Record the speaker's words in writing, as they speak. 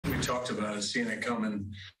talked about it, seeing it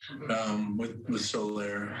coming with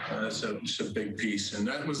Soler. It's a big piece, and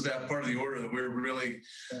that was that part of the order that we're really,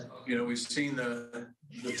 we've seen the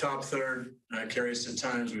top third carry us at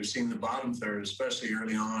times. We've seen the bottom third, especially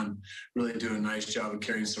early on, really do a nice job of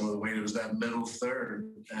carrying some of the weight. It was that middle third,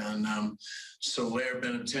 and Soler,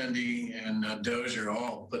 Benintendi, and Dozier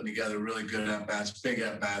all putting together really good at-bats, big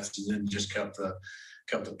at-bats, and then just kept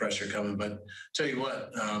the pressure coming. But tell you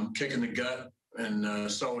what, kick in the gut, and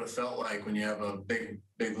saw what it felt like when you have a big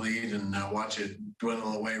lead and watch it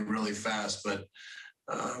dwindle away really fast. But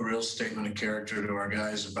a real statement of character to our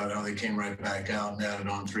guys about how they came right back out and added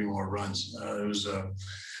on 3 more runs. It was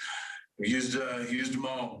we used them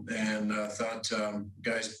all, and thought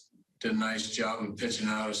guys did a nice job of pitching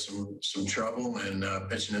out of some trouble and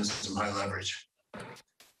pitching in some high leverage.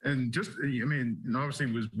 And just, obviously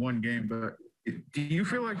it was one game, but do you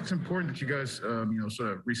feel like it's important that you guys,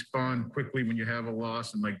 sort of respond quickly when you have a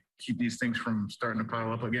loss and keep these things from starting to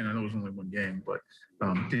pile up again? I know it was only one game, but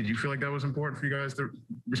did you feel like that was important for you guys to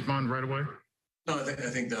respond right away? No, I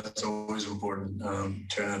think that's always important.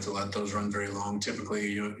 Try not to let those run very long.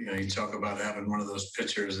 Typically, you talk about having one of those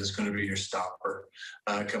pitchers that's going to be your stopper,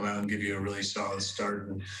 come out and give you a really solid start.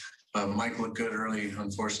 And Mike looked good early.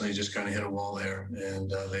 Unfortunately, just kind of hit a wall there,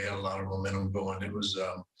 and they had a lot of momentum going. It was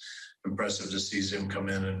impressive to see Zim come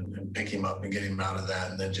in and pick him up and get him out of that,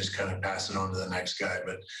 and then just kind of pass it on to the next guy.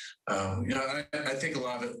 But I think a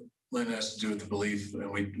lot of it, Lynn, has to do with the belief, and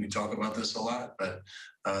we talk about this a lot, but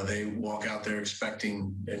they walk out there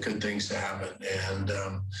expecting good things to happen. And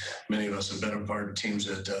many of us have been a part of teams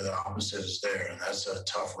that the opposite is there, and that's a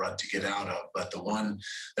tough rut to get out of. But the one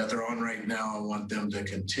that they're on right now, I want them to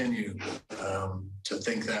continue to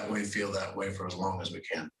think that way, feel that way for as long as we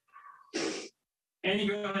can. Andy,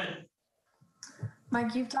 go ahead.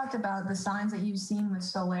 Mike, you've talked about the signs that you've seen with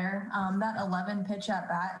Soler. That 11 pitch at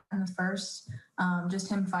bat in the first, just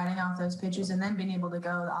him fighting off those pitches and then being able to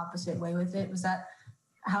go the opposite way with it. Was that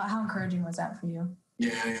how encouraging was that for you?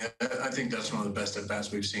 Yeah, I think that's one of the best at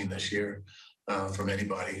bats we've seen this year from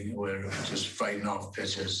anybody. Where just fighting off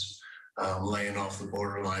pitches, laying off the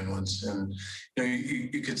borderline ones, and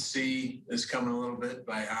you could see this coming a little bit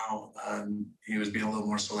by how he was being a little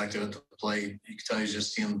more selective at the plate. You could tell he's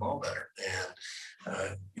just seeing the ball better, and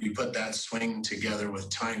you put that swing together with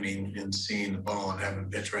timing and seeing the ball and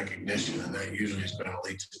having pitch recognition, and that usually is going to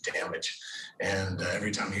lead to damage. And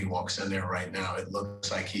every time he walks in there right now, it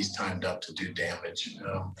looks like he's timed up to do damage.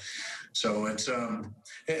 So it's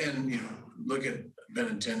and look at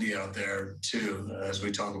Benintendi out there too, as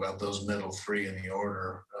we talk about those middle 3 in the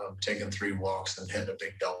order, taking 3 walks and hitting a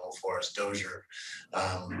big double for us. Dozier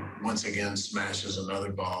once again smashes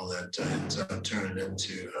another ball that ends up turning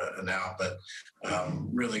into an out, but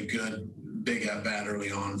really good big at bat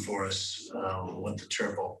early on for us with the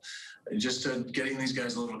triple. Just getting these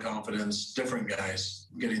guys a little confidence, different guys,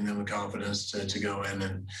 getting them the confidence to go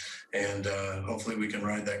in and hopefully we can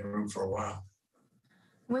ride that group for a while.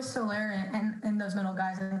 With Soler and those middle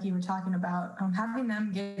guys, I think you were talking about, having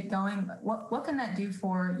them get going, what can that do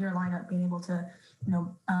for your lineup, being able to,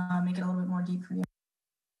 make it a little bit more deep for you?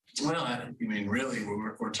 Well, really,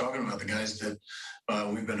 we're talking about the guys that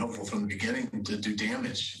we've been hopeful from the beginning to do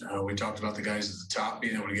damage. We talked about the guys at the top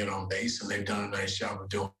being able to get on base, and they've done a nice job of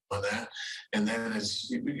doing that. And then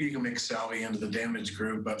you can mix Salvi into the damage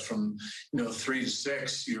group, but from 3 to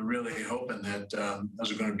 6, you're really hoping that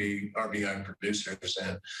those are going to be RBI producers,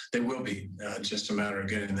 and they will be. Just a matter of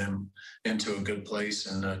getting them into a good place.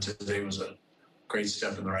 And today was a great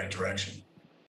step in the right direction.